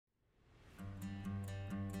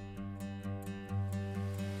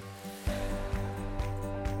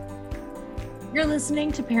You're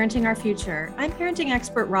listening to Parenting Our Future. I'm parenting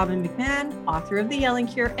expert Robin McMahon, author of The Yelling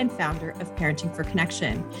Cure and founder of Parenting for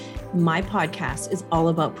Connection. My podcast is all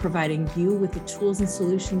about providing you with the tools and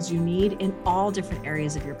solutions you need in all different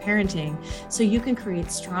areas of your parenting so you can create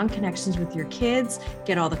strong connections with your kids,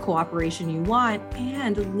 get all the cooperation you want,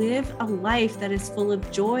 and live a life that is full of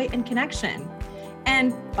joy and connection.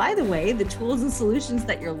 And by the way, the tools and solutions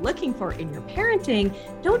that you're looking for in your parenting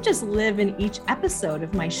don't just live in each episode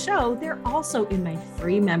of my show, they're also in my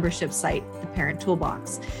free membership site, The Parent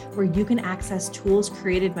Toolbox, where you can access tools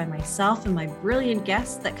created by myself and my brilliant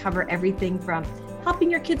guests that cover everything from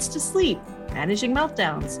helping your kids to sleep, managing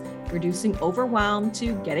meltdowns, reducing overwhelm,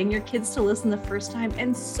 to getting your kids to listen the first time,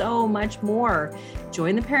 and so much more.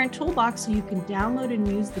 Join the Parent Toolbox so you can download and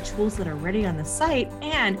use the tools that are ready on the site,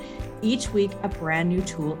 and each week a brand new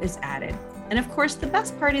tool is added. And of course, the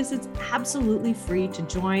best part is it's absolutely free to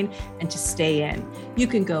join and to stay in. You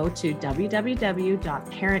can go to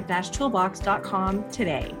www.parent-toolbox.com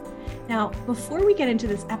today. Now, before we get into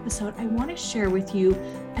this episode, I want to share with you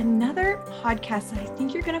another podcast that I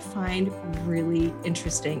think you're going to find really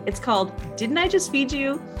interesting. It's called Didn't I Just Feed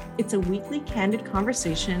You? It's a weekly candid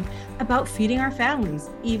conversation about feeding our families,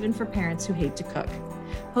 even for parents who hate to cook.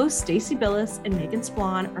 Hosts Stacey Billis and Megan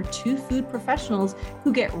Splon are two food professionals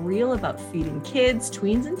who get real about feeding kids,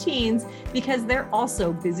 tweens, and teens because they're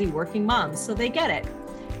also busy working moms, so they get it.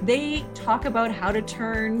 They talk about how to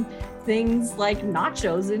turn things like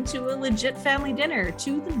nachos into a legit family dinner,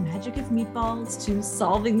 to the magic of meatballs, to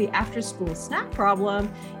solving the after-school snack problem,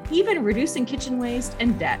 even reducing kitchen waste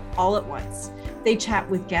and debt all at once. They chat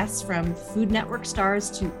with guests from Food Network stars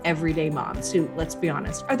to everyday moms who, let's be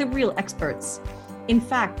honest, are the real experts. In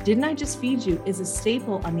fact, Didn't I Just Feed You is a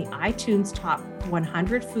staple on the iTunes Top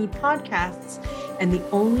 100 food podcasts and the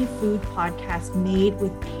only food podcast made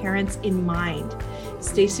with parents in mind.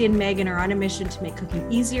 Stacey and Megan are on a mission to make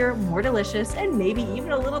cooking easier, more delicious, and maybe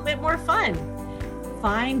even a little bit more fun.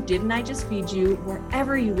 Find Didn't I Just Feed You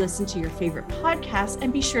wherever you listen to your favorite podcasts,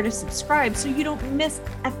 and be sure to subscribe so you don't miss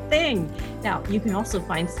a thing. Now, you can also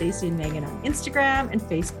find Stacey and Megan on Instagram and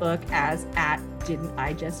Facebook as @Didn't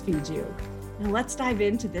I Just Feed You. Now let's dive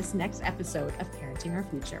into this next episode of Parenting Our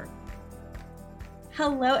Future.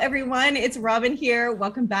 Hello, everyone. It's Robin here.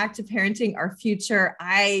 Welcome back to Parenting Our Future.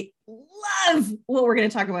 I love what we're going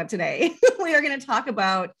to talk about today. We are going to talk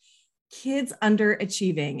about kids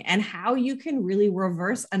underachieving and how you can really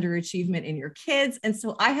reverse underachievement in your kids. And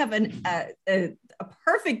so I have a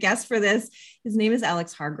perfect guest for this. His name is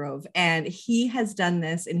Alex Hargrove, and he has done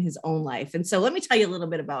this in his own life. And so let me tell you a little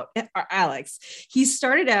bit about Alex. He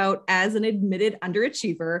started out as an admitted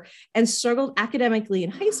underachiever and struggled academically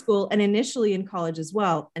in high school and initially in college as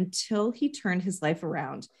well, until he turned his life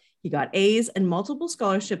around. He got A's and multiple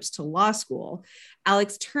scholarships to law school.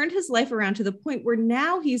 Alex turned his life around to the point where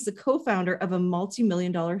now he's the co-founder of a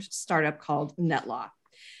multi-million-dollar startup called NetLaw.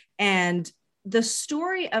 And the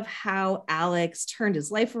story of how Alex turned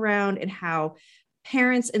his life around and how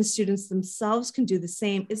parents and students themselves can do the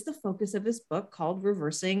same is the focus of his book called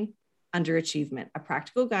Reversing Underachievement, a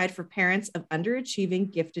practical guide for parents of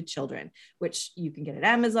underachieving gifted children, which you can get at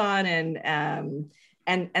Amazon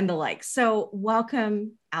and the like. So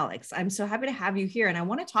welcome, Alex. I'm so happy to have you here. And I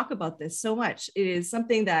want to talk about this so much. It is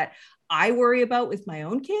something that I worry about with my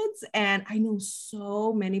own kids. And I know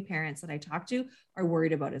so many parents that I talk to are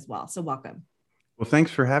worried about as well. So welcome. Well,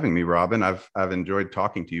 thanks for having me, Robin. I've enjoyed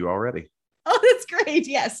talking to you already. Oh, that's great.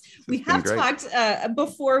 Yes, we have great. talked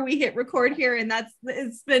before we hit record here, and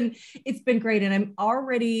it's been great. And I'm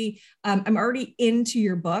already into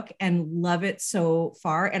your book and love it so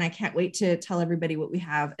far. And I can't wait to tell everybody what we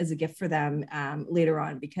have as a gift for them later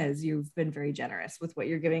on, because you've been very generous with what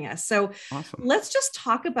you're giving us. So Awesome. Let's just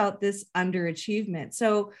talk about this underachievement.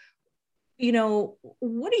 So,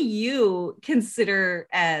 what do you consider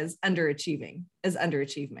as underachievement?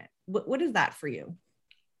 What is that for you?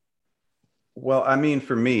 Well, I mean,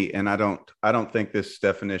 for me, and I don't think this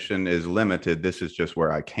definition is limited. This is just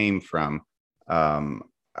where I came from.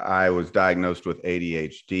 I was diagnosed with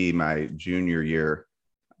ADHD my junior year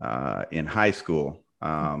in high school,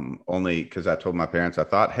 only because I told my parents, I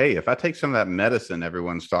thought, hey, if I take some of that medicine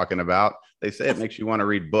everyone's talking about, they say it makes you want to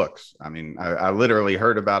read books. I mean, I literally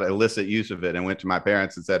heard about illicit use of it and went to my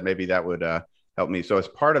parents and said, maybe that would help me. So as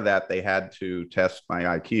part of that, they had to test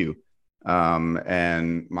my IQ.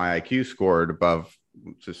 And my IQ scored above,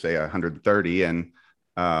 to say 130, and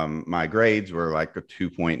my grades were like a 2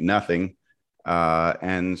 point nothing.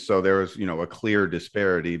 And so there was, a clear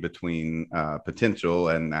disparity between potential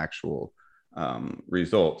and actual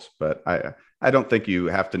results. But I don't think you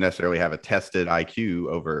have to necessarily have a tested IQ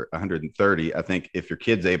over 130. I think if your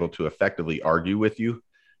kid's able to effectively argue with you,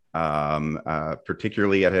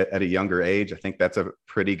 particularly at a younger age, I think that's a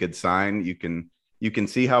pretty good sign. You can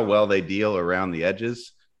see how well they deal around the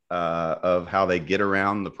edges of how they get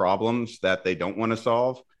around the problems that they don't want to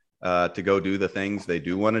solve to go do the things they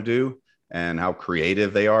do want to do, and how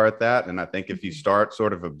creative they are at that. And I think if you start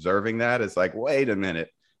sort of observing that, it's like, wait a minute,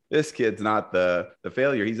 this kid's not the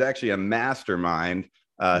failure. He's actually a mastermind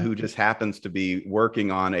who just happens to be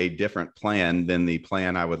working on a different plan than the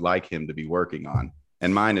plan I would like him to be working on.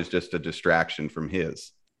 And mine is just a distraction from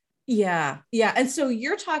his. Yeah, yeah. And so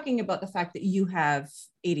you're talking about the fact that you have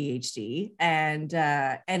ADHD, and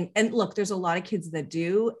look, there's a lot of kids that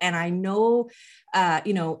do, and I know,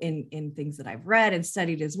 in things that I've read and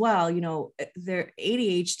studied as well, their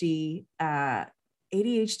ADHD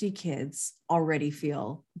kids already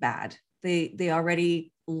feel bad. They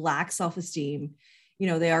already lack self-esteem.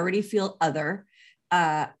 They already feel other,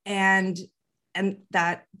 and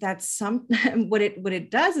that's some what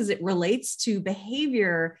it does is it relates to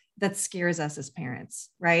behavior that scares us as parents,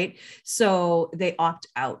 right? So they opt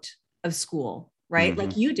out of school, right?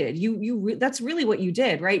 Like you did. That's really what you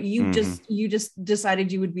did, right? You just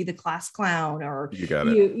decided you would be the class clown, or You got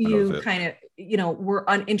it. you kind of were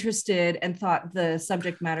uninterested and thought the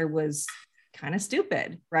subject matter was kind of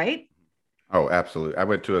stupid, right? Oh, absolutely. I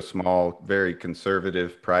went to a small, very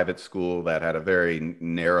conservative private school that had a very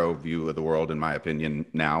narrow view of the world, in my opinion,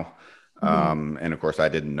 now. And of course, I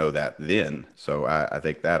didn't know that then. So I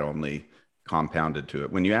think that only compounded to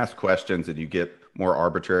it. When you ask questions and you get more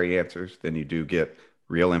arbitrary answers than you do get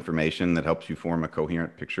real information that helps you form a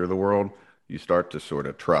coherent picture of the world, you start to sort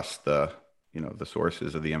of trust the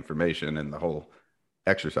sources of the information and the whole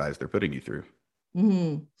exercise they're putting you through.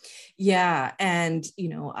 Mm-hmm. Yeah. And,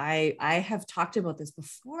 I have talked about this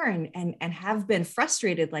before and have been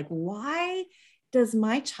frustrated. Like, why does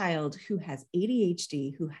my child who has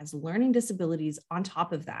ADHD, who has learning disabilities on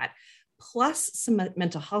top of that, plus some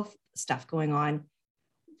mental health stuff going on,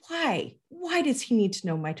 why does he need to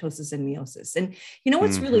know mitosis and meiosis? And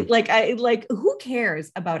what's really who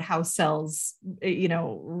cares about how cells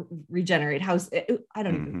regenerate? I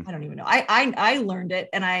don't even know. I learned it,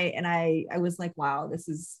 and I was like, wow, this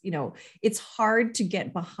is, it's hard to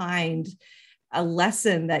get behind a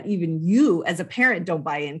lesson that even you as a parent don't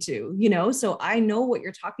buy into, so I know what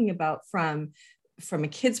you're talking about from a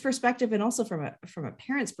kid's perspective, and also from a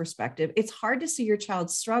parent's perspective. It's hard to see your child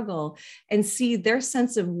struggle and see their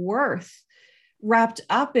sense of worth wrapped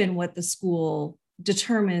up in what the school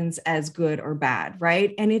determines as good or bad,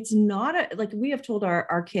 right? And it's not like we have told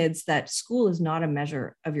our kids that school is not a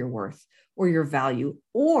measure of your worth or your value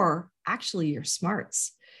or actually your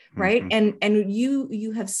smarts, right? And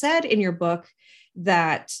you have said in your book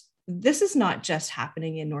that this is not just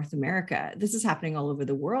happening in North America. This is happening all over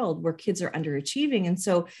the world where kids are underachieving. And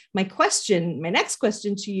so my next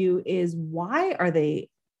question to you is, why are they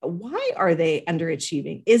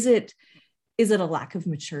underachieving? Is it a lack of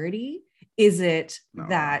maturity? Is it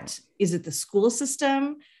the school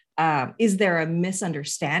system? Is there a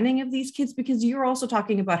misunderstanding of these kids? Because you're also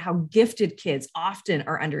talking about how gifted kids often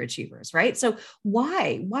are underachievers, right? So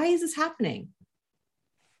why is this happening?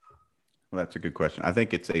 Well, that's a good question. I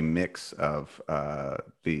think it's a mix of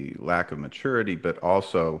the lack of maturity, but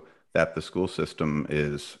also that the school system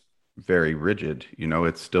is very rigid.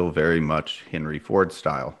 It's still very much Henry Ford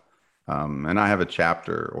style. And I have a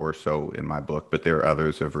chapter or so in my book, but there are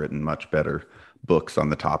others who have written much better books on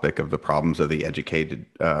the topic of the problems of the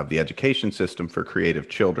education system for creative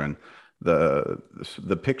children.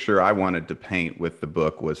 The picture I wanted to paint with the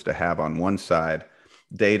book was to have on one side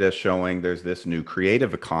data showing there's this new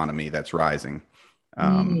creative economy that's rising.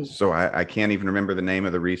 So I can't even remember the name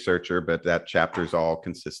of the researcher, but that chapter is all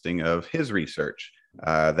consisting of his research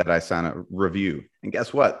that I signed a review. And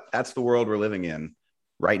guess what? That's the world we're living in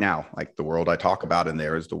right now. Like, the world I talk about in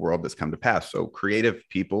there is the world that's come to pass. So creative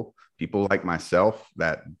people like myself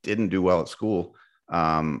that didn't do well at school,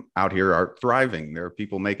 out here are thriving. There are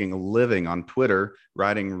people making a living on Twitter,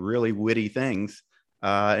 writing really witty things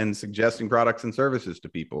and suggesting products and services to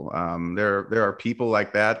people. There are people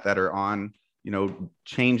like that are on,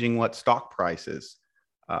 changing what stock prices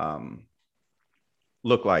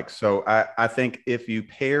look like. So I think if you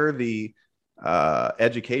pair the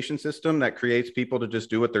education system that creates people to just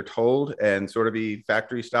do what they're told and sort of be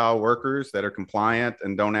factory style workers that are compliant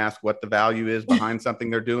and don't ask what the value is behind something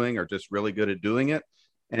they're doing, or just really good at doing it.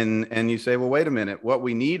 And you say, well, wait a minute, what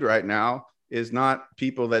we need right now is not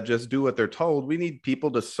people that just do what they're told. We need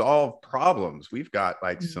people to solve problems. We've got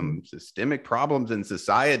some systemic problems in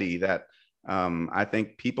society that I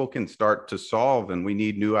think people can start to solve, and we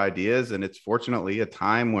need new ideas. And it's fortunately a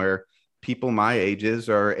time where people my ages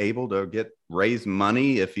are able to raise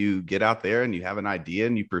money. If you get out there and you have an idea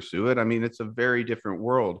and you pursue it, I mean, it's a very different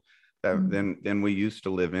world than we used to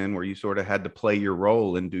live in, where you sort of had to play your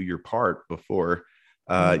role and do your part before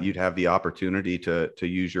you'd have the opportunity to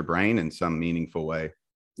use your brain in some meaningful way.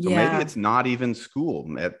 So maybe it's not even school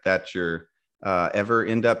that you're ever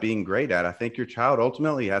end up being great at. I think your child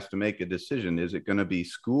ultimately has to make a decision. Is it going to be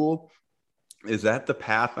school? Is that the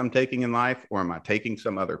path I'm taking in life, or am I taking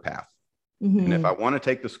some other path? And if I want to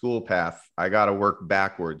take the school path, I got to work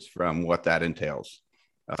backwards from what that entails.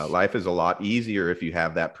 Life is a lot easier if you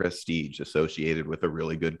have that prestige associated with a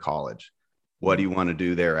really good college. What do you want to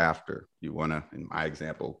do thereafter? You want to, in my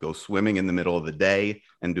example, go swimming in the middle of the day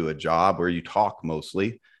and do a job where you talk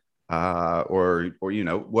mostly, or you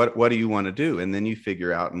know, what do you want to do? And then you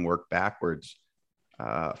figure out and work backwards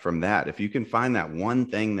from that. If you can find that one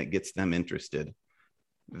thing that gets them interested,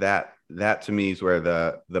 that to me is where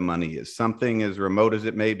the money is. Something as remote as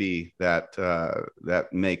it may be that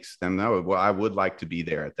makes them know, well, I would like to be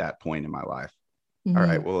there at that point in my life. All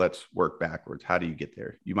right, well, let's work backwards. How do you get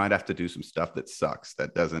there? You might have to do some stuff that sucks,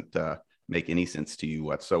 that doesn't make any sense to you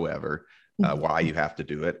whatsoever, why you have to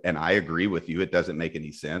do it. And I agree with you. It doesn't make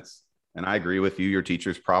any sense. And I agree with you. Your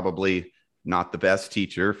teacher's probably not the best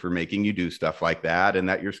teacher for making you do stuff like that, and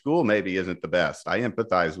that your school maybe isn't the best. I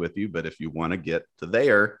empathize with you, but if you want to get to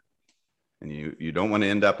there and you don't want to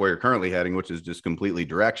end up where you're currently heading, which is just completely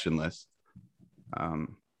directionless,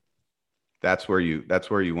 that's where you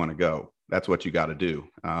want to go. That's what you got to do.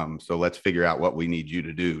 So let's figure out what we need you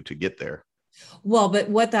to do to get there. Well, but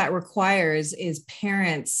what that requires is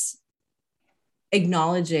parents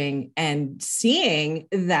acknowledging and seeing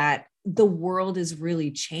that the world is really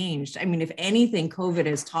changed. I mean, if anything, COVID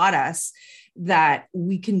has taught us that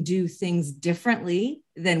we can do things differently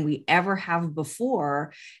than we ever have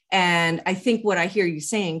before. And I think what I hear you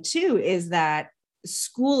saying too is that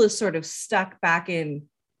school is sort of stuck back in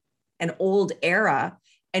an old era,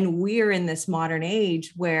 and we're in this modern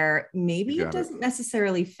age where maybe it doesn't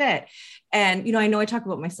necessarily fit. And, you know I talk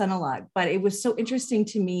about my son a lot, but it was so interesting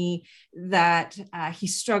to me that he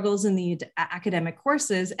struggles in the academic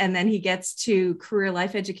courses, and then he gets to career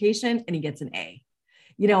life education and he gets an A,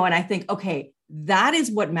 and I think, okay, that is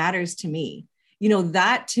what matters to me.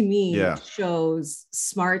 That to me shows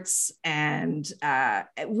smarts and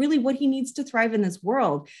really what he needs to thrive in this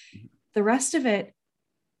world. The rest of it,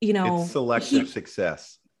 it's selective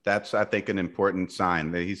success. That's, I think, an important sign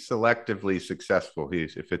that he's selectively successful.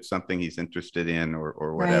 If it's something he's interested in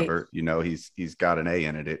or whatever, right, he's got an A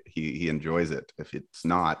in it. He enjoys it. If it's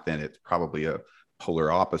not, then it's probably a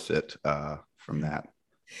polar opposite from that.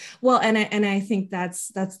 Well, and I think that's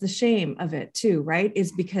the shame of it too, right?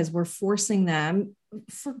 Is because we're forcing them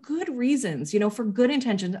for good reasons, for good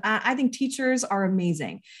intentions. I think teachers are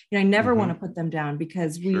amazing. I never want to put them down,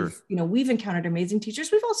 because we've encountered amazing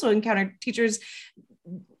teachers. We've also encountered teachers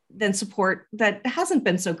then support that hasn't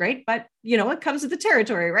been so great, but it comes with the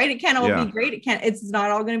territory, right? It can't all be great. It's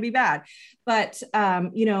not all going to be bad. But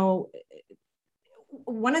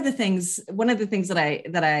one of the things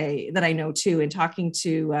that I know too, in talking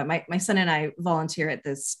to my son and I volunteer at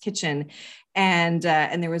this kitchen, and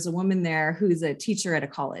there was a woman there who's a teacher at a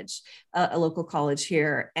college, a local college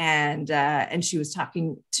here, and she was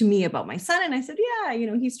talking to me about my son, and I said, yeah,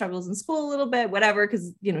 he struggles in school a little bit, whatever,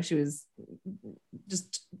 because she was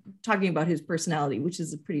just talking about his personality, which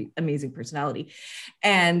is a pretty amazing personality,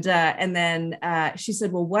 and then she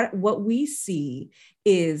said, well, what we see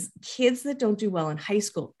is kids that don't do well in high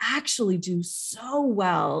school actually do so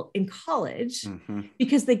well in college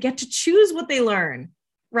because they get to choose what they learn,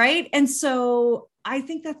 right? And so I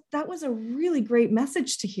think that was a really great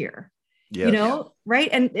message to hear. Yes. Right?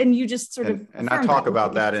 And you just sort of... And I talk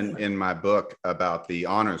about that in my book about the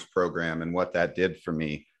honors program and what that did for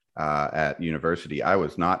me at university. I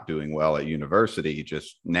was not doing well at university,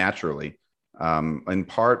 just naturally. In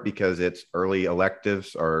part because it's early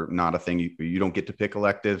electives are not a thing. You don't get to pick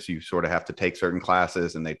electives. You sort of have to take certain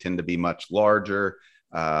classes, and they tend to be much larger.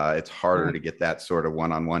 It's harder to get that sort of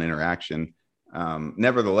one-on-one interaction.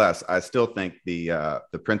 Nevertheless, I still think the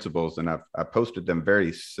principles, and I've posted them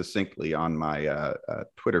very succinctly on my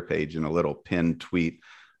Twitter page in a little pinned tweet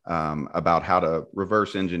about how to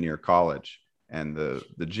reverse engineer college. And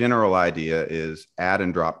the general idea is add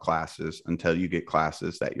and drop classes until you get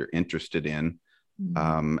classes that you're interested in.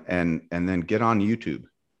 And then get on YouTube,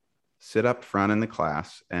 sit up front in the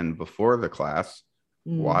class, and before the class,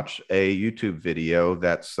 watch a YouTube video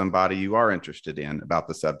that's somebody you are interested in about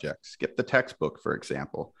the subject. Skip the textbook, for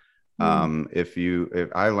example. If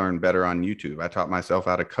I learned better on YouTube, I taught myself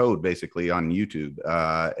how to code basically on YouTube,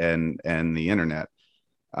 and the internet.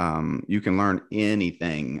 You can learn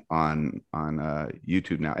anything on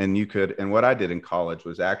YouTube now. And what I did in college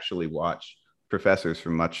was actually watch professors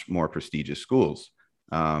from much more prestigious schools.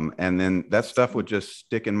 And then that stuff would just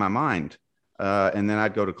stick in my mind. And then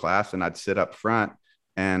I'd go to class and I'd sit up front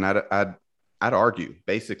and I'd argue.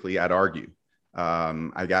 Basically, I'd argue.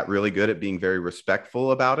 I got really good at being very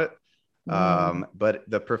respectful about it. But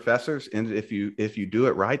the professors, and if you do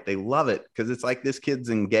it right, they love it because it's like this kid's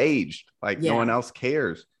engaged, like no one else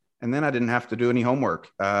cares. And then I didn't have to do any homework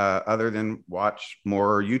other than watch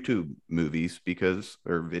more YouTube movies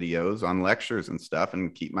or videos on lectures and stuff,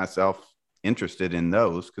 and keep myself interested in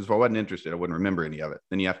those. Because if I wasn't interested, I wouldn't remember any of it.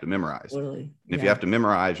 Then you have to memorize. Totally. And if you have to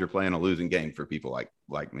memorize, you're playing a losing game for people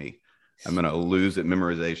like me. I'm going to lose at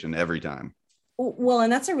memorization every time. Well,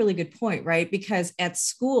 and that's a really good point, right? Because at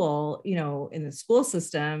school, in the school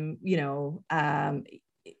system,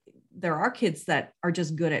 there are kids that are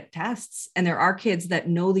just good at tests, and there are kids that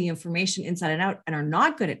know the information inside and out and are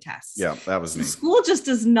not good at tests. Yeah, that was me. School just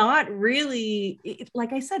does not really,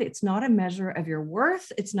 like I said, it's not a measure of your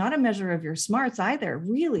worth. It's not a measure of your smarts either,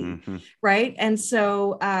 really. Right. And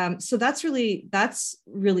so, that's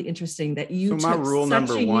really interesting that you took my rule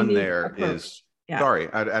number one there approach. Is, sorry,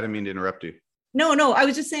 I didn't mean to interrupt you. No, I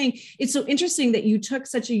was just saying it's so interesting that you took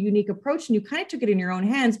such a unique approach and you kind of took it in your own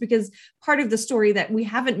hands, because part of the story that we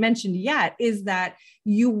haven't mentioned yet is that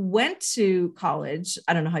you went to college.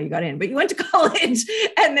 I don't know how you got in, but you went to college,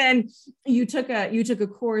 and then you took a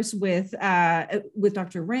course with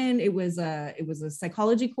Dr. Wren. It was a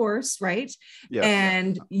psychology course, right? Yes.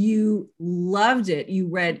 And you loved it. You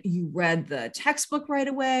read the textbook right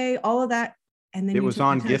away, all of that. And then it was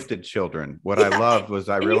on gifted children. What I loved was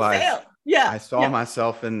I realized I saw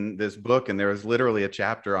myself in this book, and there was literally a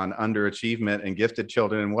chapter on underachievement and gifted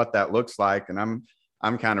children and what that looks like. And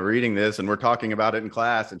I'm kind of reading this, and we're talking about it in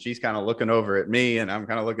class, and she's kind of looking over at me, and I'm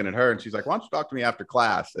kind of looking at her, and she's like, "Why don't you talk to me after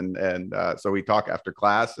class?" And so we talk after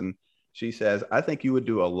class, and she says, "I think you would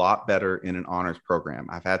do a lot better in an honors program.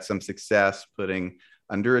 I've had some success putting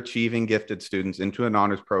underachieving gifted students into an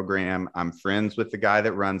honors program. I'm friends with the guy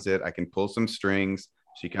that runs it. I can pull some strings."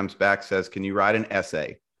 She comes back, says, "Can you write an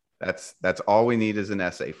essay? That's all we need is an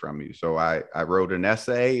essay from you." So I wrote an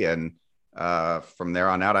essay, and from there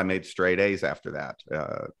on out, I made straight A's after that,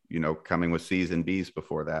 coming with C's and B's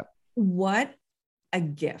before that. What a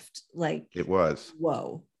gift. Like it was.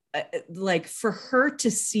 Whoa. Like for her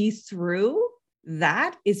to see through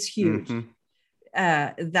that is huge.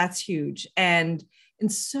 That's huge. And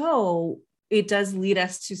so it does lead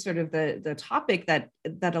us to sort of the topic that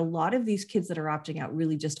a lot of these kids that are opting out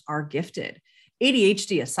really just are gifted.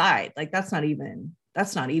 ADHD aside, like that's not even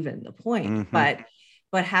the point.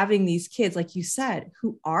 But having these kids, like you said,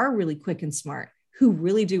 who are really quick and smart, who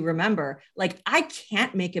really do remember, like I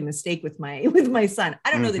can't make a mistake with my son.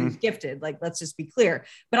 I don't know that he's gifted, like, let's just be clear,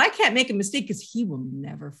 but I can't make a mistake because he will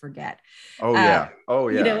never forget. Oh yeah.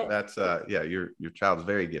 That's your child's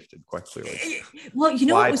very gifted, quite clearly. Well,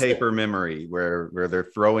 flypaper memory, where they're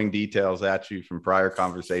throwing details at you from prior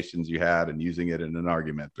conversations you had and using it in an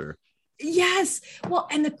argument or. Yes. Well,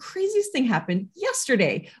 and the craziest thing happened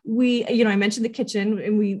yesterday. I mentioned the kitchen,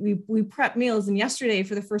 and we prep meals. And yesterday,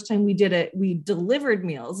 for the first time, we delivered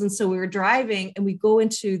meals. And so we were driving, and we go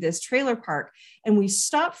into this trailer park, and we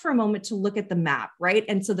stop for a moment to look at the map. Right.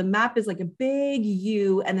 And so the map is like a big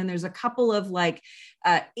U, and then there's a couple of like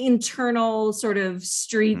internal sort of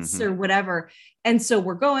streets or whatever. And so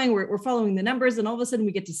we're following the numbers, and all of a sudden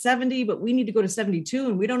we get to 70, but we need to go to 72,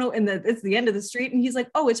 and we don't know. And it's the end of the street. And he's like,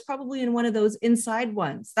 "Oh, it's probably in one of those inside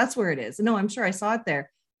ones. That's where it is." "No, I'm sure I saw it there."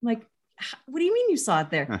 I'm like, "What do you mean you saw it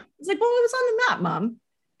there?" He's like, "Well, it was on the map, Mom."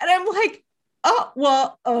 And I'm like, "Oh,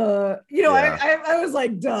 well, I was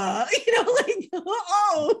like, duh, like,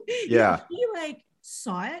 oh, yeah." He like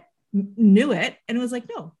saw it, knew it, and it was like,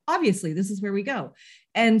 "No, obviously this is where we go."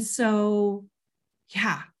 And so,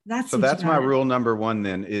 yeah. That's my rule number one.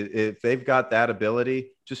 Then if they've got that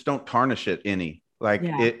ability, just don't tarnish it any.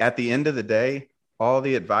 At the end of the day, all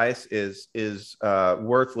the advice is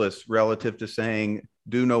worthless relative to saying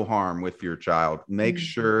do no harm with your child. Make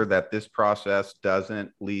sure that this process doesn't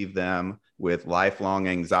leave them with lifelong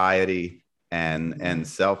anxiety and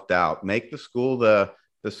self-doubt. Make the school the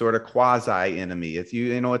sort of quasi enemy. If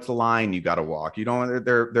it's a line you got to walk.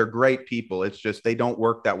 They're great people. It's just they don't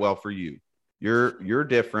work that well for you. You're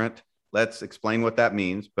different. Let's explain what that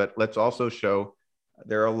means, but let's also show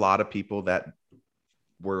there are a lot of people that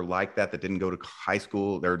were like that didn't go to high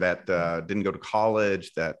school or that didn't go to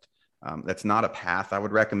college. That's not a path I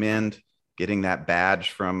would recommend. getting that badge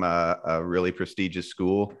from a really prestigious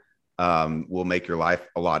school will make your life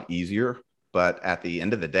a lot easier. But at the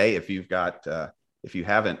end of the day, if you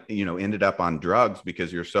haven't, ended up on drugs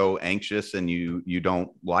because you're so anxious and you don't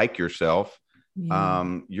like yourself,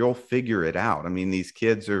 you'll figure it out. I mean, these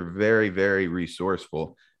kids are very, very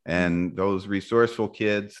resourceful, and those resourceful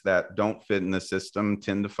kids that don't fit in the system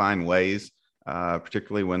tend to find ways,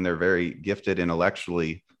 particularly when they're very gifted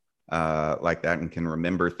intellectually, like that, and can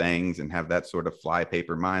remember things and have that sort of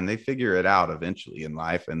flypaper mind. They figure it out eventually in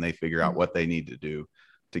life, and they figure out what they need to do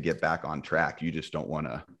to get back on track. You just don't want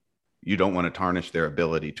to tarnish their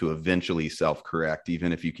ability to eventually self-correct,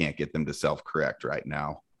 even if you can't get them to self-correct right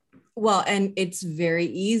now. Well, and it's very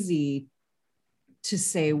easy to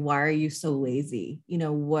say, why are you so lazy?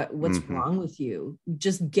 What's wrong with you?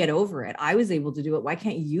 Just get over it. I was able to do it. Why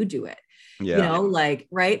can't you do it?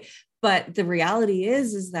 Right. But the reality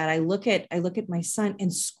is that I look at my son,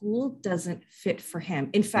 and school doesn't fit for him.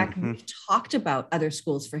 In fact, we've talked about other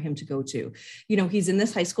schools for him to go to. He's in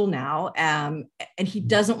this high school now, and he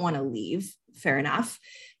doesn't want to leave. Fair enough.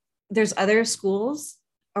 There's other schools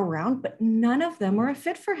around, but none of them are a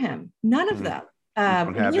fit for him. None of them.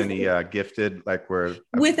 Don't have any gifted, like where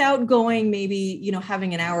without going, maybe,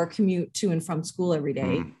 having an hour commute to and from school every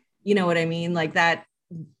day. You know what I mean? Like that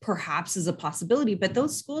perhaps is a possibility, but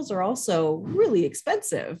those schools are also really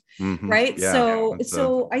expensive. Right. Yeah,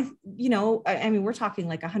 so I mean, we're talking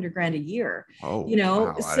like $100,000 a year,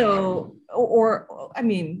 wow, so, or I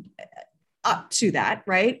mean, up to that.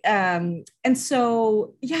 Right. And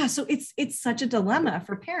so, so it's such a dilemma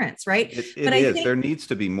for parents. Right. But I think there needs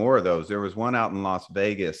to be more of those. There was one out in Las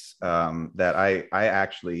Vegas that I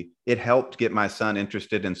actually, it helped get my son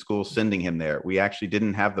interested in school, sending him there. We actually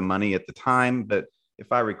didn't have the money at the time, but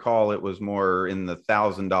if I recall, it was more in the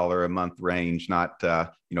 $1,000 a month range, not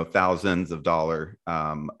thousands of dollars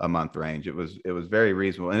a month range. It was very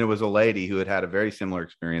reasonable, and it was a lady who had a very similar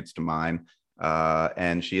experience to mine,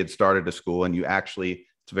 and she had started a school. And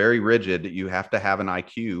it's very rigid. You have to have an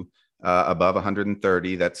IQ above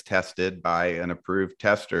 130 that's tested by an approved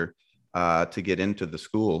tester to get into the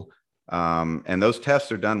school. And those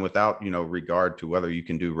tests are done without regard to whether you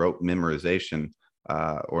can do rote memorization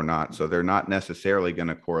or not. So they're not necessarily going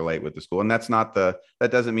to correlate with the school. And that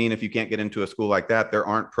doesn't mean if you can't get into a school like that, there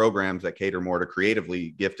aren't programs that cater more to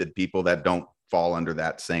creatively gifted people that don't fall under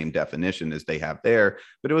that same definition as they have there.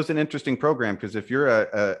 But it was an interesting program, because if you're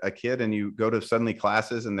a kid and you go to suddenly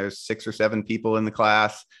classes and there's 6 or 7 people in the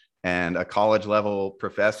class and a college level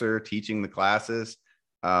professor teaching the classes,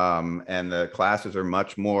 and the classes are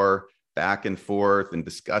much more back and forth and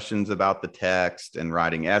discussions about the text and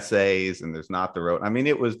writing essays, and there's not the rote. I mean,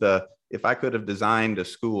 if I could have designed a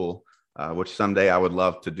school, which someday I would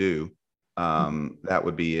love to do, that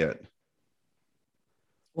would be it.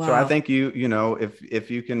 Wow. So I think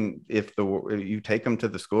if you take them to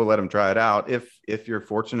the school, let them try it out. If you're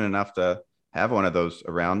fortunate enough to have one of those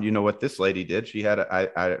around, what this lady did, she had I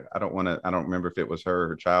don't remember if it was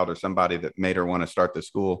her child or somebody that made her want to start the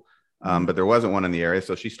school. But there wasn't one in the area.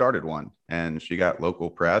 So she started one, and she got local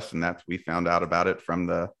press, and we found out about it from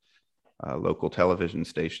the local television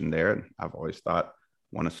station there. And I've always thought,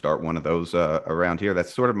 want to start one of those around here.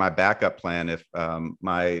 That's sort of my backup plan. If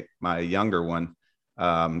my younger one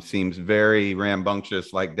seems very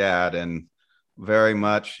rambunctious like dad, and very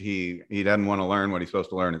much he doesn't want to learn what he's supposed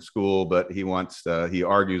to learn at school, but he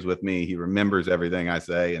argues with me. He remembers everything I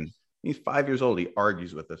say, and he's 5 years old. He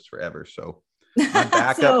argues with us forever. So my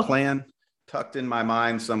backup plan tucked in my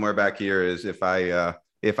mind somewhere back here is if I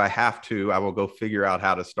have to, I will go figure out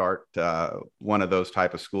how to start one of those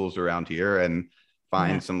type of schools around here, and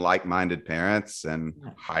find some like-minded parents, and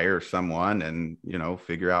hire someone, and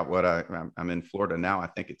figure out what I'm in Florida now. I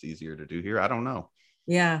think it's easier to do here. I don't know.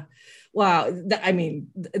 Yeah. Wow. I mean,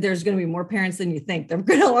 there's going to be more parents than you think. They're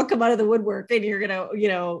going to all come out of the woodwork, and you're going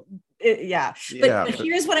to, But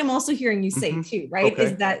here's what I'm also hearing you say too, right? Okay.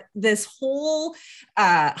 Is that this whole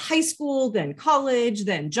high school, then college,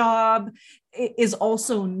 then job is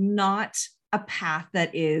also not a path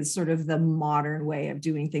that is sort of the modern way of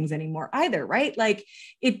doing things anymore either, right? Like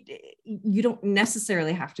you don't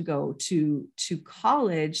necessarily have to go to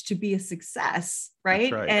college to be a success,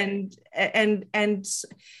 right? That's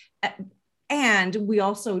right. And we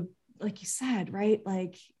also, like you said, right?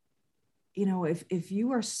 Like, if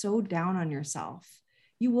you are so down on yourself,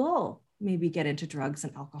 you will maybe get into drugs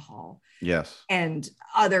and alcohol. Yes. And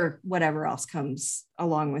other whatever else comes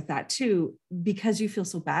along with that too, because you feel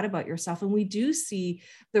so bad about yourself. And we do see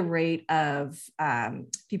the rate of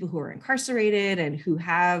people who are incarcerated and who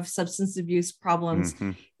have substance abuse problems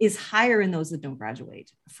is higher in those that don't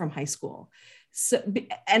graduate from high school. So,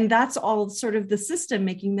 and that's all sort of the system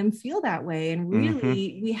making them feel that way. And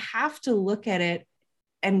really, we have to look at it,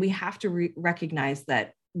 and we have to recognize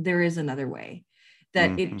that there is another way,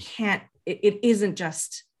 that it isn't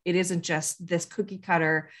just this cookie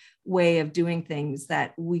cutter way of doing things,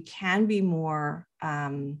 that we can be more,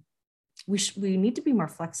 we need to be more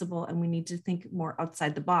flexible, and we need to think more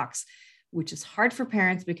outside the box, which is hard for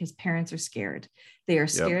parents because parents are scared. They are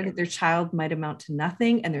scared that their child might amount to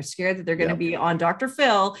nothing. And they're scared that they're going to be on Dr.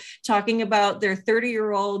 Phil talking about their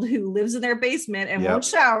 30-year-old who lives in their basement and won't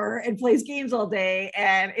shower and plays games all day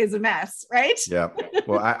and is a mess, right? Yeah.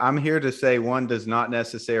 Well, I'm here to say one does not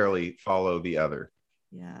necessarily follow the other.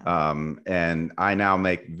 Yeah. And I now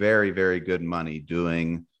make very, very good money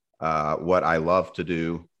doing what I love to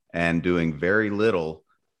do and doing very little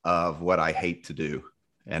of what I hate to do.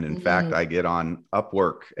 And in fact, I get on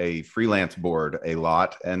Upwork, a freelance board, a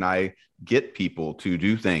lot, and I get people to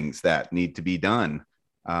do things that need to be done.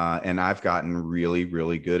 And I've gotten really,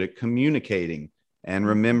 really good at communicating and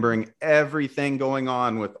remembering everything going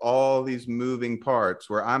on with all these moving parts,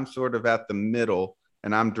 where I'm sort of at the middle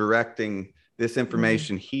and I'm directing this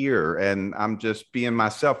information here, and I'm just being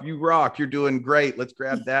myself. You rock, you're doing great. Let's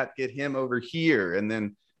grab that, get him over here. And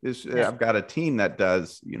then I've got a team that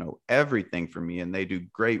does, everything for me, and they do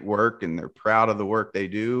great work, and they're proud of the work they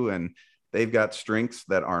do. And they've got strengths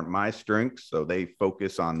that aren't my strengths, so they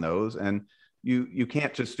focus on those. And you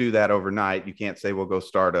can't just do that overnight. You can't say, well, go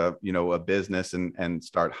start a business and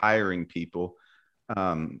start hiring people.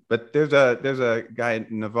 But there's a guy,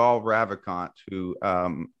 Naval Ravikant, who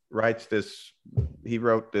he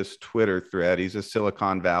wrote this Twitter thread. He's a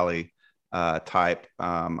Silicon Valley type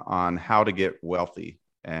on how to get wealthy.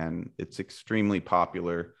 And it's extremely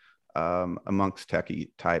popular amongst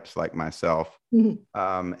techie types like myself. And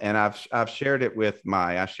I've shared it with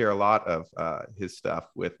I share a lot of his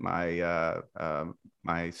stuff with my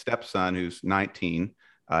stepson, who's 19.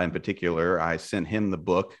 In particular, I sent him the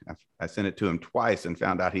book. I sent it to him twice and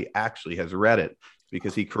found out he actually has read it,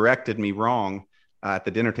 because he corrected me wrong at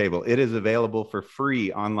the dinner table. It is available for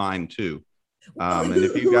free online too. And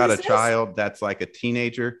if you've got a child that's like a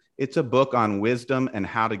teenager, it's a book on wisdom and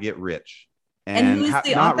how to get rich. And who's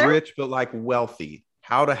the not author? Rich, but like wealthy,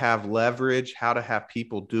 how to have leverage, how to have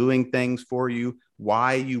people doing things for you,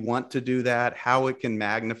 why you want to do that, how it can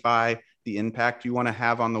magnify the impact you want to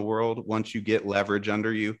have on the world once you get leverage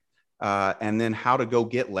under you, and then how to go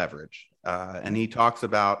get leverage. And he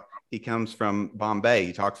comes from Bombay.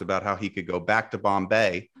 He talks about how he could go back to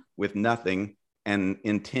Bombay with nothing, and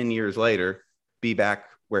in 10 years later, be back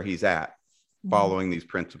where he's at, following these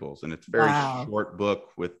principles. And it's a very short book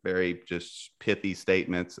with very just pithy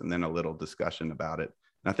statements and then a little discussion about it.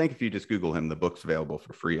 And I think if you just Google him, the book's available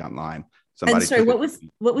for free online. And sorry, what was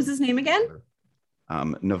his name again?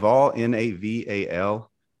 Naval, Naval,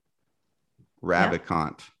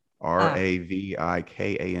 Ravikant,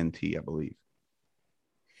 Ravikant, I believe.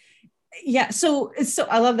 Yeah. So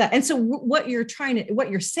I love that. And so what you're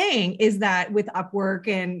saying is that with Upwork,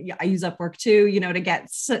 and I use Upwork too, to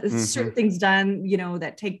get certain things done,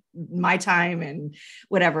 that take my time and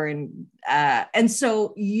whatever. And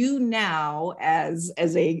so you now as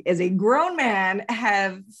a grown man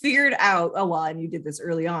have figured out, and you did this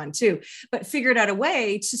early on too, but figured out a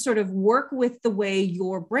way to sort of work with the way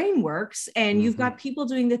your brain works. And you've got people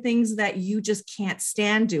doing the things that you just can't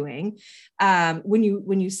stand doing. When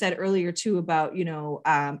you said earlier too about,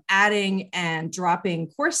 adding and dropping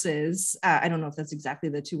courses. I don't know if that's exactly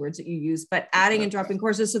the two words that you use, but adding and dropping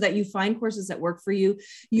courses so that you find courses that work for you.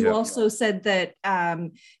 You also said that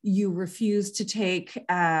you refused to take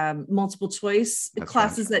multiple choice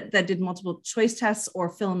classes that did multiple choice tests or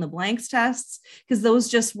fill in the blanks tests, because those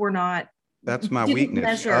just were not. That's my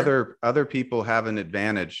weakness. Other people have an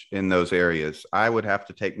advantage in those areas. I would have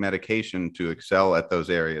to take medication to excel at those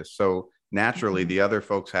areas. So naturally, the other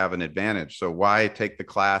folks have an advantage. So why take the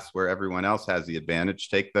class where everyone else has the advantage?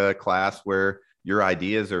 Take the class where your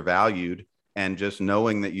ideas are valued, and just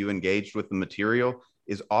knowing that you engaged with the material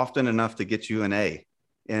is often enough to get you an A.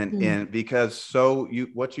 And because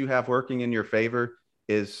what you have working in your favor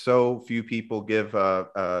is so few people give,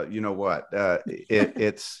 so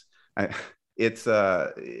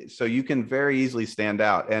you can very easily stand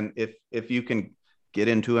out. And if you can get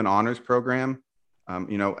into an honors program, an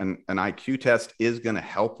IQ test is going to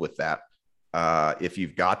help with that. If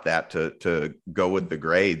you've got that to go with the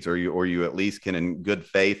grades, or you at least can in good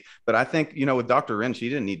faith. But I think, with Dr. Wren, she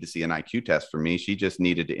didn't need to see an IQ test for me. She just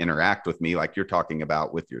needed to interact with me like you're talking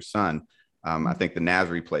about with your son. I think the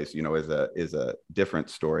Nasri place, is a different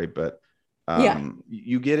story, but Yeah.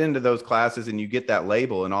 You get into those classes and you get that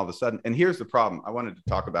label, and all of a sudden, and here's the problem I wanted to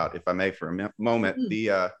talk about, if I may, for a moment, Mhm.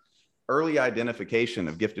 the early identification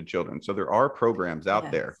of gifted children. So there are programs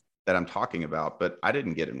out there Yes. that I'm talking about, but I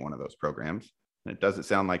didn't get in one of those programs. And it doesn't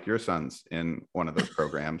sound like your son's in one of those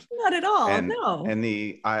programs. Not at all. And No.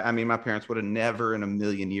 I mean, my parents would have never in a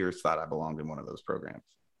million years thought I belonged in one of those programs.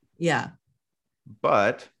 Yeah.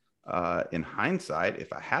 But in hindsight,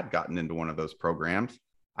 if I had gotten into one of those programs,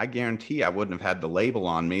 I guarantee I wouldn't have had the label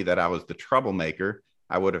on me that I was the troublemaker.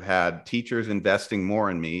 I would have had teachers investing more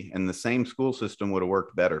in me, and the same school system would have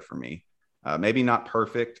worked better for me. Maybe not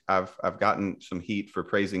perfect. I've gotten some heat for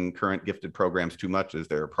praising current gifted programs too much, as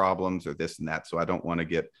there are problems or this and that. So I don't want to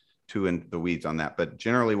get too in the weeds on that. But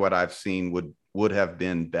generally, what I've seen would have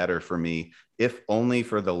been better for me, if only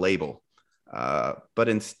for the label. But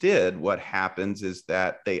instead, what happens is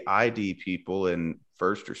that they ID people in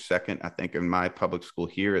first or second. I think in my public school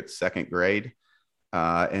here, it's second grade.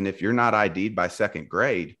 And if you're not ID'd by second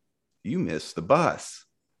grade, you miss the bus.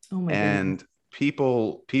 Oh my goodness. And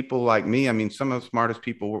people like me, I mean, some of the smartest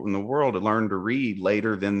people in the world learn to read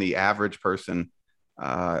later than the average person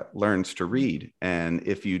learns to read. And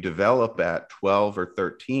if you develop at 12 or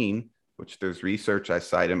 13, which there's research I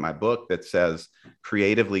cite in my book that says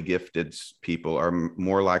creatively gifted people are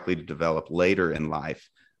more likely to develop later in life.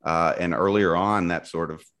 And earlier on, that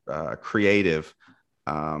sort of creative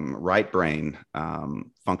right brain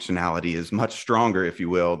functionality is much stronger, if you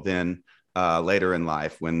will, than later in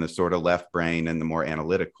life, when the sort of left brain and the more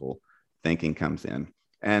analytical thinking comes in.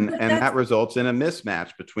 And that results in a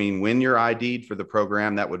mismatch between when you're ID'd for the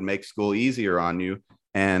program that would make school easier on you,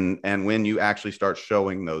 and when you actually start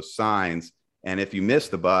showing those signs. And if you miss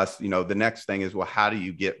the bus, you know, the next thing is, well, how do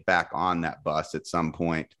you get back on that bus at some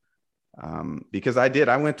point? Because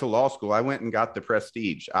I went to law school. I went and got the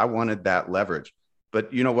prestige. I wanted that leverage.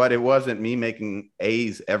 But you know what? It wasn't me making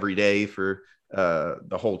A's every day for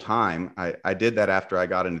the whole time. I did that after I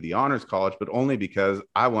got into the honors college, but only because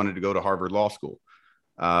I wanted to go to Harvard Law School.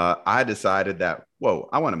 I decided that, whoa,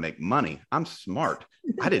 I want to make money. I'm smart.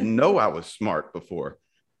 I didn't know I was smart before.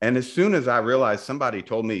 And as soon as I realized somebody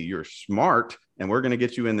told me, you're smart and we're going to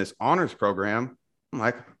get you in this honors program, I'm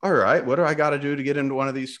like, all right, what do I got to do to get into one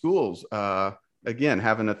of these schools? Again,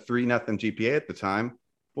 having a 3-0 GPA at the time.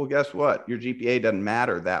 Well, guess what? Your GPA doesn't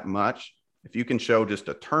matter that much. If you can show just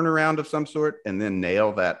a turnaround of some sort and then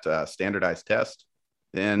nail that standardized test,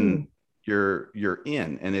 then you're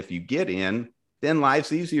in. And if you get in, then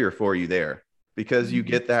life's easier for you there, because you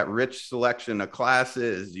get that rich selection of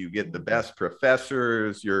classes, you get the best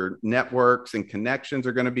professors, your networks and connections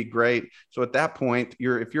are going to be great. So at that point,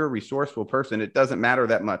 if you're a resourceful person, it doesn't matter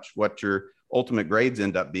that much what your ultimate grades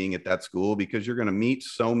end up being at that school, because you're going to meet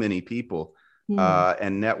so many people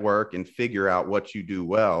and network and figure out what you do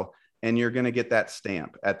well. And you're going to get that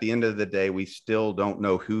stamp. At the end of the day, we still don't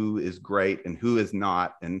know who is great and who is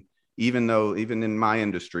not. And even in my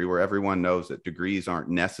industry, where everyone knows that degrees aren't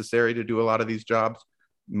necessary to do a lot of these jobs,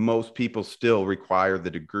 most people still require the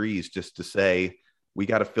degrees just to say, we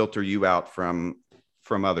got to filter you out from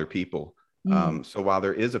other people. So while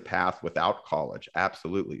there is a path without college,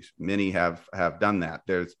 absolutely, many have done that.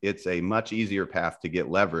 It's a much easier path to get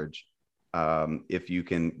leverage if you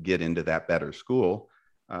can get into that better school.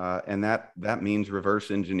 And that means reverse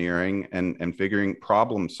engineering and figuring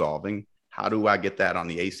problem solving. How do I get that on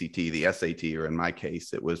the ACT, the SAT, or in my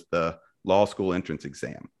case, it was the law school entrance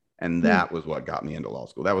exam. And that was what got me into law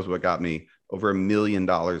school. That was what got me over $1 million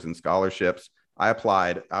in scholarships. I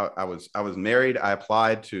applied. I was married. I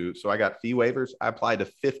applied so I got fee waivers. I applied to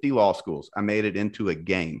 50 law schools. I made it into a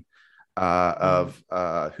game of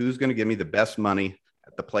who's going to give me the best money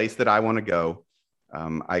at the place that I want to go.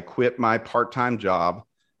 I quit my part-time job,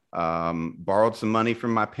 borrowed some money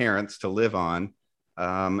from my parents to live on.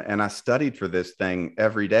 And I studied for this thing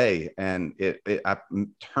every day, and I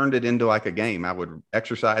turned it into like a game. I would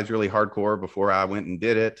exercise really hardcore before I went and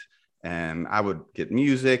did it. And I would get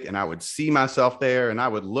music and I would see myself there, and I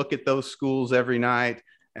would look at those schools every night.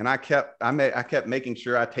 And I kept making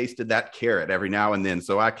sure I tasted that carrot every now and then.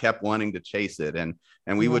 So I kept wanting to chase it. And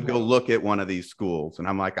we would go look at one of these schools, and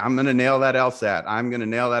I'm like, I'm going to nail that LSAT. I'm going to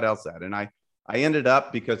nail that LSAT. And I ended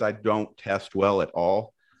up, because I don't test well at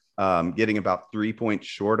all, getting about 3 points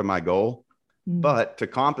short of my goal. But to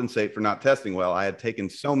compensate for not testing well, I had taken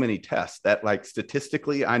so many tests that, like,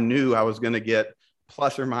 statistically, I knew I was going to get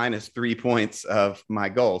plus or minus 3 points of my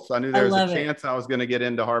goal. So I knew there was a chance I was going to get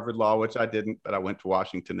into Harvard Law, which I didn't, but I went to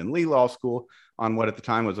Washington and Lee Law School on what at the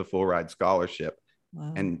time was a full ride scholarship.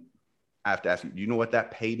 Wow. And I have to ask you, do you know what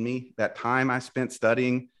that paid me? That time I spent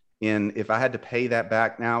studying if I had to pay that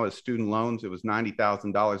back now as student loans, it was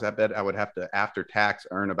 $90,000. I bet I would have to, after tax,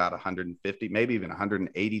 earn about 150, maybe even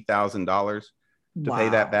 $180,000 to pay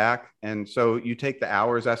that Wow. back. And so you take the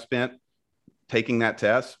hours I spent taking that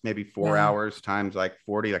test, maybe 4 hours times like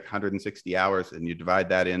 40, like 160 hours, and you divide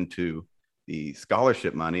that into the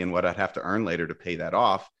scholarship money and what I'd have to earn later to pay that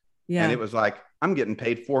off. And Yeah. it was like, I'm getting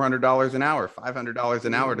paid $400 an hour, $500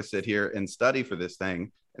 an hour to sit here and study for this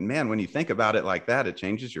thing. And man, when you think about it like that, it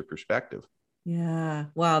changes your perspective. Yeah.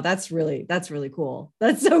 Wow. That's really cool.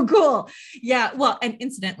 That's so cool. Yeah. Well, and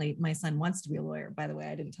incidentally, my son wants to be a lawyer, by the way.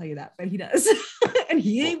 I didn't tell you that, but he does. And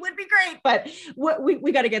he would be great, but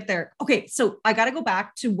we got to get there. Okay. So I got to go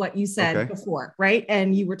back to what you said before, right?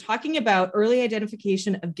 And you were talking about early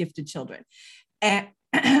identification of gifted children. And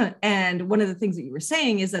and one of the things that you were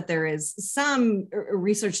saying is that there is some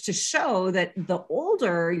research to show that the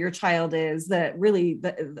older your child is, that really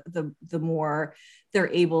the more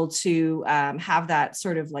they're able to have that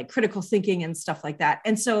sort of like critical thinking and stuff like that.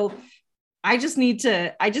 And so I just need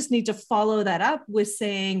to follow that up with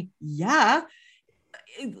saying, yeah,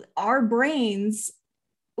 our brains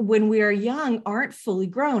when we are young aren't fully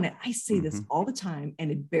grown. And I say this all the time and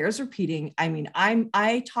it bears repeating. I mean,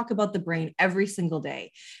 I talk about the brain every single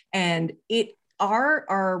day, and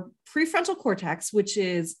our prefrontal cortex, which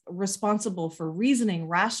is responsible for reasoning,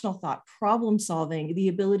 rational thought, problem solving, the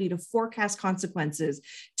ability to forecast consequences,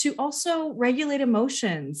 to also regulate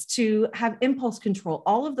emotions, to have impulse control,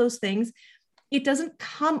 all of those things, it doesn't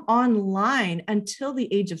come online until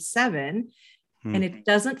the age of 7. And it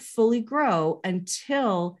doesn't fully grow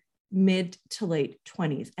until mid to late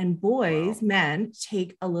 20s. And boys, men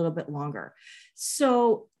take a little bit longer.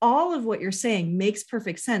 So all of what you're saying makes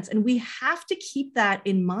perfect sense. And we have to keep that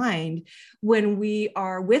in mind when we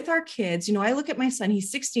are with our kids. You know, I look at my son, he's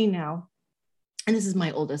 16 now. And this is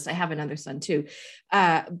my oldest. I have another son too.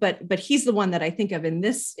 But he's the one that I think of in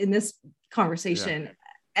this conversation. Yeah.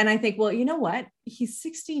 And I think, well, you know what? He's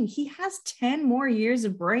 16. He has 10 more years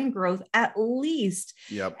of brain growth at least.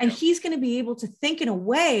 Yep. And he's going to be able to think in a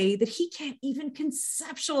way that he can't even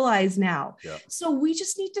conceptualize now. Yep. So we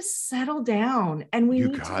just need to settle down, and we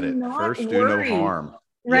need to not First, worry. Do no harm.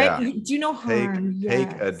 Right? Yeah. Do no harm.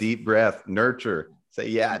 Take a deep breath, nurture. Say,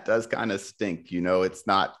 yeah, it does kind of stink. You know, it's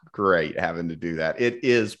not great having to do that. It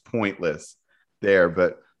is pointless there,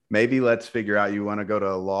 but maybe let's figure out, you want to go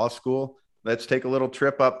to law school? Let's take a little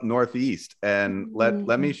trip up Northeast and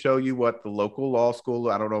let me show you what the local law school,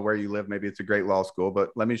 I don't know where you live, maybe it's a great law school, but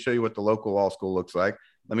let me show you what the local law school looks like.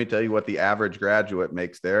 Let me tell you what the average graduate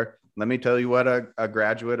makes there. Let me tell you what a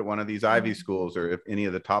graduate at one of these Ivy schools, or if any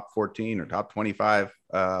of the top 14 or top 25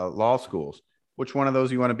 law schools, which one of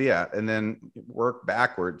those you want to be at, and then work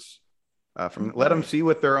backwards from let them see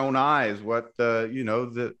with their own eyes what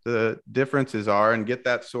the differences are, and get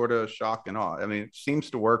that sort of shock and awe. I mean, it seems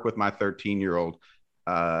to work with my 13-year-old.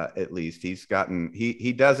 At least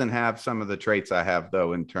he doesn't have some of the traits I have,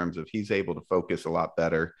 though, in terms of he's able to focus a lot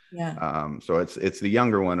better. Yeah. So it's the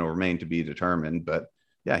younger one will remain to be determined, but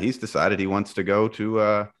yeah, he's decided he wants to go to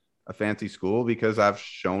a fancy school because I've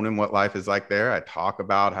shown him what life is like there. I talk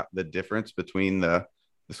about the difference between the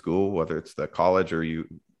school, whether it's the college or you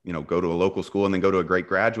go to a local school and then go to a great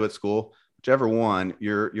graduate school, whichever one,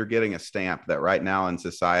 you're getting a stamp that right now in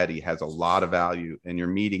society has a lot of value, and you're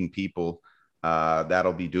meeting people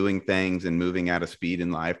that'll be doing things and moving at a speed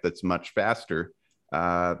in life that's much faster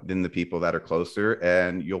than the people that are closer.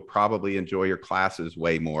 And you'll probably enjoy your classes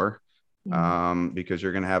way more because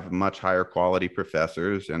you're going to have much higher quality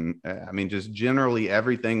professors. And I mean, just generally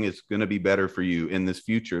everything is going to be better for you in this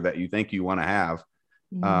future that you think you want to have.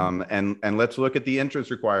 And let's look at the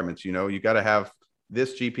entrance requirements. You got to have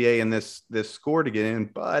this GPA and this score to get in,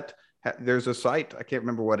 but there's a site, I can't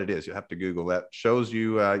remember what it is, you'll have to Google, that shows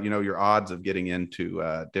you, your odds of getting into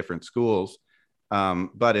different schools.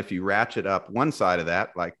 But if you ratchet up one side of that,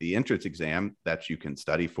 like the entrance exam that you can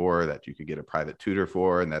study for, that you could get a private tutor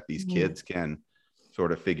for, and that these kids can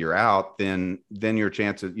sort of figure out, then your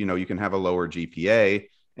chances, you can have a lower GPA.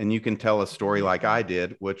 And you can tell a story like I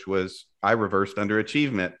did, which was I reversed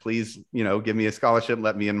underachievement. Please, give me a scholarship,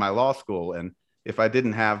 let me in my law school. And if I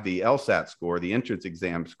didn't have the LSAT score, the entrance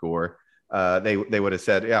exam score, they would have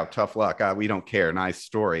said, yeah, tough luck. We don't care. Nice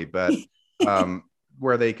story. But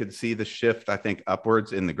where they could see the shift, I think,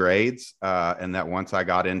 upwards in the grades. And that once I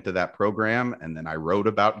got into that program, and then I wrote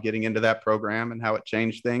about getting into that program and how it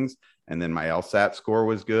changed things. And then my LSAT score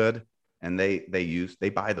was good. And they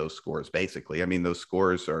buy those scores, basically. I mean, those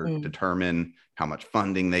scores are determine how much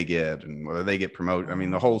funding they get and whether they get promoted. I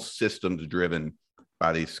mean, the whole system's driven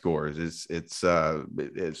by these scores.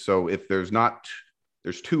 So if there's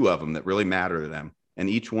 2 of them that really matter to them. and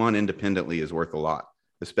each one independently is worth a lot,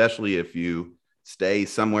 especially if you stay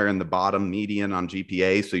somewhere in the bottom median on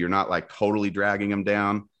GPA. So you're not like totally dragging them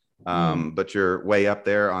down, but you're way up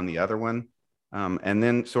there on the other one. And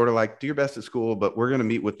then sort of like do your best at school, but we're going to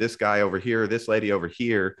meet with this guy over here, this lady over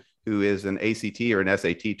here, who is an ACT or an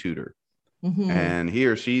SAT tutor. And he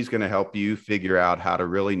or she's going to help you figure out how to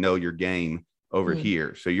really know your game over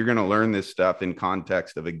here. So you're going to learn this stuff in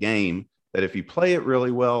context of a game that, if you play it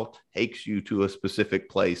really well, takes you to a specific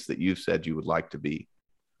place that you've said you would like to be.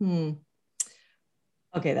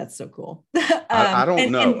 Okay, that's so cool. I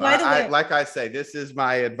don't know. And by the way, like I say, this is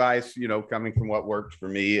my advice, coming from what worked for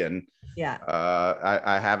me. And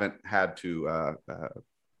I haven't had to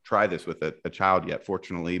try this with a child yet.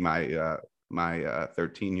 Fortunately, my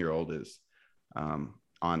 13-year-old is on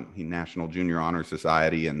National Junior Honor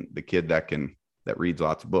Society, and the kid that reads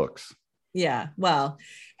lots of books. Yeah. Well,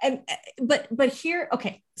 but here,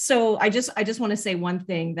 okay. So I just want to say one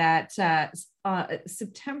thing, that August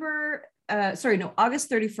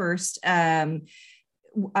 31st.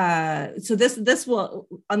 So this will,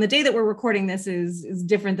 on the day that we're recording this, is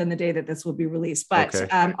different than the day that this will be released. But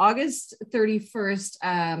August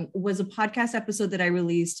 31st was a podcast episode that I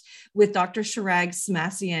released with Dr. Shirag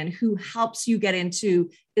Samassian, who helps you get into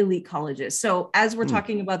elite colleges. So as we're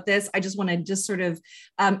talking about this, I just want to sort of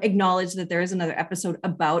acknowledge that there is another episode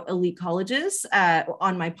about elite colleges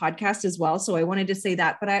on my podcast as well. So I wanted to say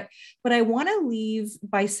that, but I want to leave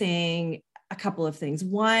by saying a couple of things.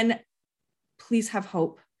 One, please have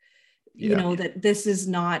hope. That this is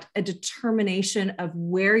not a determination of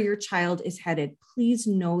where your child is headed. Please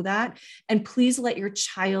know that. And please let your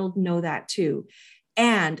child know that too.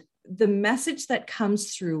 And the message that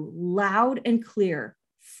comes through loud and clear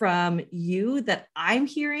from you that I'm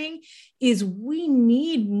hearing is, we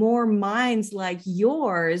need more minds like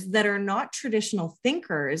yours that are not traditional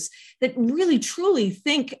thinkers, that really truly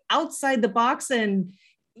think outside the box and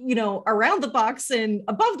around the box and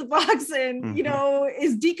above the box, and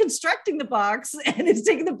is deconstructing the box and is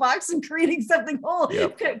taking the box and creating something whole,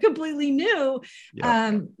 completely new.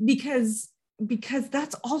 Because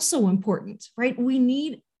that's also important, right? We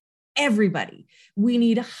need everybody. We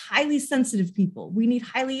need highly sensitive people. We need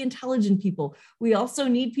highly intelligent people. We also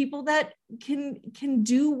need people that can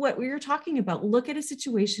do what we were talking about, look at a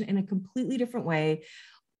situation in a completely different way.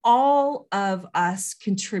 All of us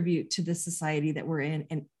contribute to the society that we're in,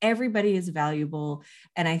 and everybody is valuable.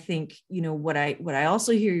 And I think, what I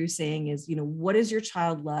also hear you saying is, what does your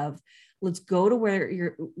child love? Let's go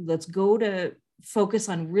to focus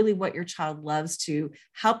on really what your child loves, to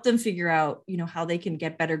help them figure out, how they can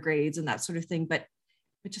get better grades and that sort of thing. But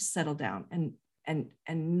just settle down and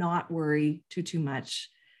not worry too much,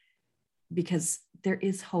 because there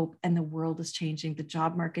is hope and the world is changing. The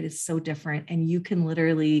job market is so different, and you can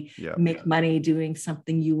literally make money doing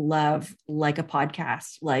something you love, like a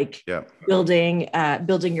podcast, like building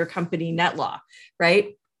your company, NetLaw,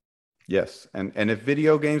 right? Yes. And if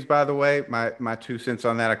video games, by the way, my 2 cents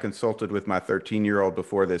on that, I consulted with my 13-year-old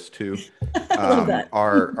before this too,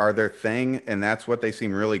 are their thing. And that's what they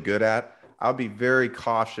seem really good at. I'll be very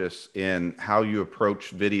cautious in how you approach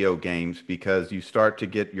video games, because you start to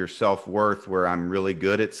get your self-worth where I'm really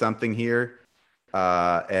good at something here.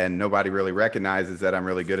 And nobody really recognizes that I'm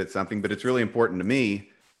really good at something, but it's really important to me.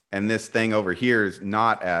 And this thing over here is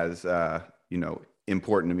not as,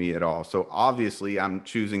 important to me at all. So obviously I'm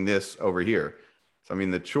choosing this over here. So,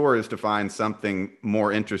 the chore is to find something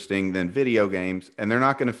more interesting than video games. And they're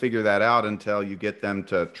not going to figure that out until you get them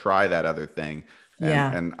to try that other thing.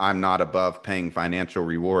 And I'm not above paying financial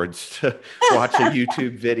rewards to watch a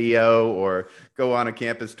YouTube video or go on a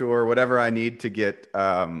campus tour, whatever I need to get,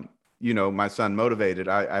 my son motivated.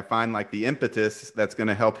 I find like the impetus that's going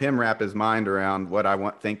to help him wrap his mind around what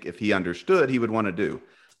I think if he understood, he would want to do.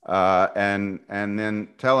 And then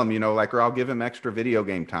tell him, or I'll give him extra video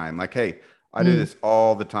game time. Like, hey, I do this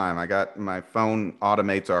all the time. I got my phone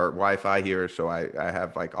automates our Wi-Fi here. So I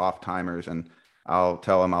have like off timers, and I'll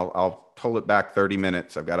tell him I'll pull it back 30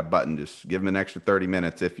 minutes. I've got a button. Just give him an extra 30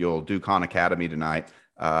 minutes if you'll do Khan Academy tonight,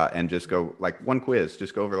 and just go like one quiz.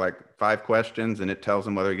 Just go over like 5 questions, and it tells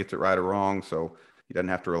him whether he gets it right or wrong. So he doesn't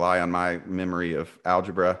have to rely on my memory of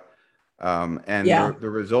algebra. The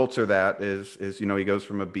results are that is he goes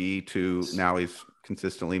from a B to now he's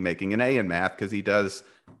consistently making an A in math, because he does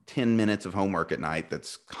 10 minutes of homework at night.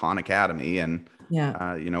 That's Khan Academy. And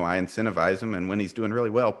I incentivize him, and when he's doing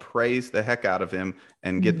really well, praise the heck out of him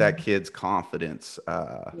and get that kid's confidence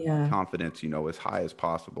as high as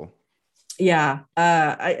possible.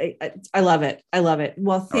 I love it.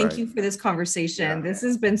 Well, thank you for this conversation. This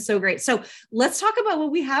has been so great. So let's talk about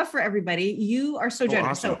what we have for everybody. You are so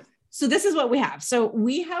generous. Awesome. So So this is what we have. So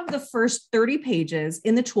we have the first 30 pages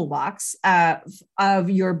in the toolbox of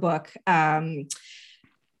your book,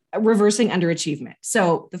 Reversing Underachievement.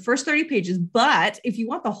 So the first 30 pages, but if you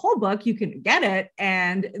want the whole book, you can get it.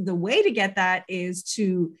 And the way to get that is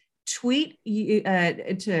to tweet,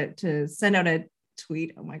 to send out a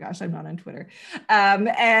tweet. Oh my gosh, I'm not on Twitter.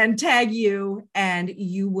 And tag you, and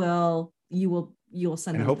you will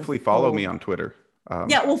send. And hopefully follow me on Twitter.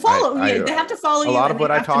 We'll follow you. They have to follow you. A lot of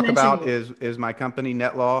what I talk about is my company,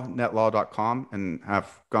 netlaw.com. And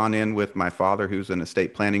I've gone in with my father, who's an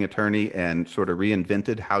estate planning attorney, and sort of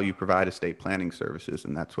reinvented how you provide estate planning services.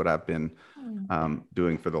 And that's what I've been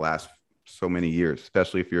doing for the last so many years,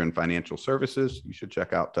 especially if you're in financial services. You should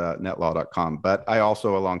check out netlaw.com. But I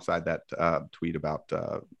also, alongside that, tweet about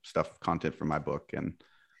content from my book and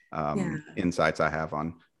insights I have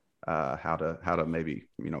on how to maybe,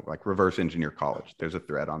 like reverse engineer college. There's a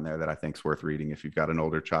thread on there that I think is worth reading if you've got an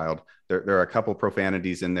older child. There are a couple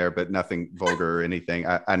profanities in there, but nothing vulgar or anything.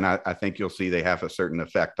 I think you'll see they have a certain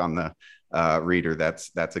effect on the reader.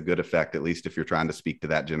 That's a good effect, at least if you're trying to speak to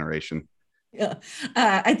that generation. Yeah,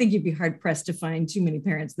 I think you'd be hard pressed to find too many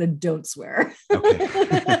parents that don't swear. Okay.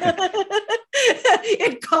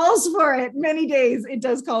 It calls for it. Many days it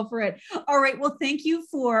does call for it. All right. Well, thank you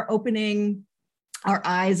for opening our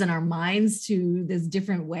eyes and our minds to this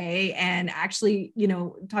different way, and actually,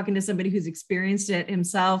 talking to somebody who's experienced it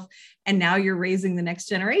himself, and now you're raising the next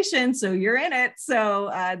generation, so you're in it.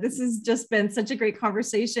 So this has just been such a great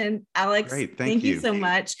conversation, Alex. Great, thank you so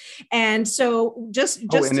much. And so just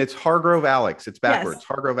and it's Hargrove Alex. It's backwards. Yes.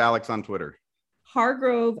 Hargrove Alex on Twitter.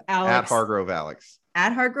 Hargrove Alex. At Hargrove Alex.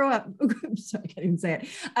 At Hargrove. Sorry, I can't even say it.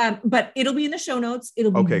 But it'll be in the show notes.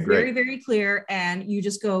 It'll be very, very clear. And you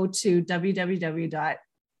just go to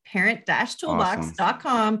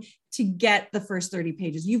www.parent-toolbox.com to get the first 30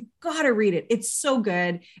 pages. You've got to read it. It's so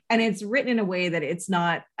good. And it's written in a way that it's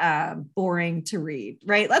not boring to read,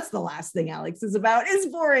 right? That's the last thing Alex is about, is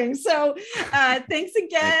boring. So thanks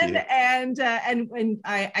again. And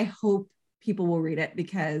I hope people will read it,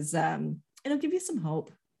 because it'll give you some hope.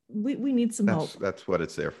 We need some hope. That's what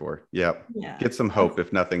it's there for. Yep. Yeah. Get some hope,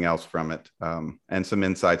 if nothing else, from it. And some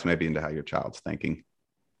insights maybe into how your child's thinking.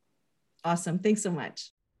 Awesome. Thanks so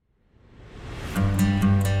much.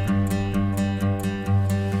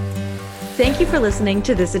 Thank you for listening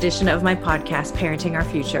to this edition of my podcast, Parenting Our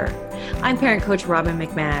Future. I'm parent coach Robin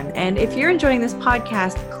McMahon. And if you're enjoying this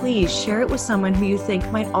podcast, please share it with someone who you think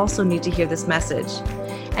might also need to hear this message.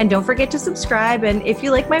 And don't forget to subscribe. And if you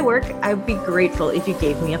like my work, I would be grateful if you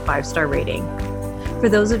gave me a 5-star rating. For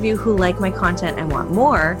those of you who like my content and want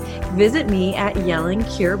more, visit me at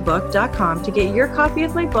yellingcurebook.com to get your copy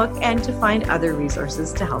of my book and to find other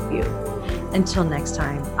resources to help you. Until next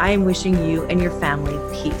time, I am wishing you and your family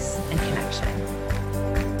peace and connection.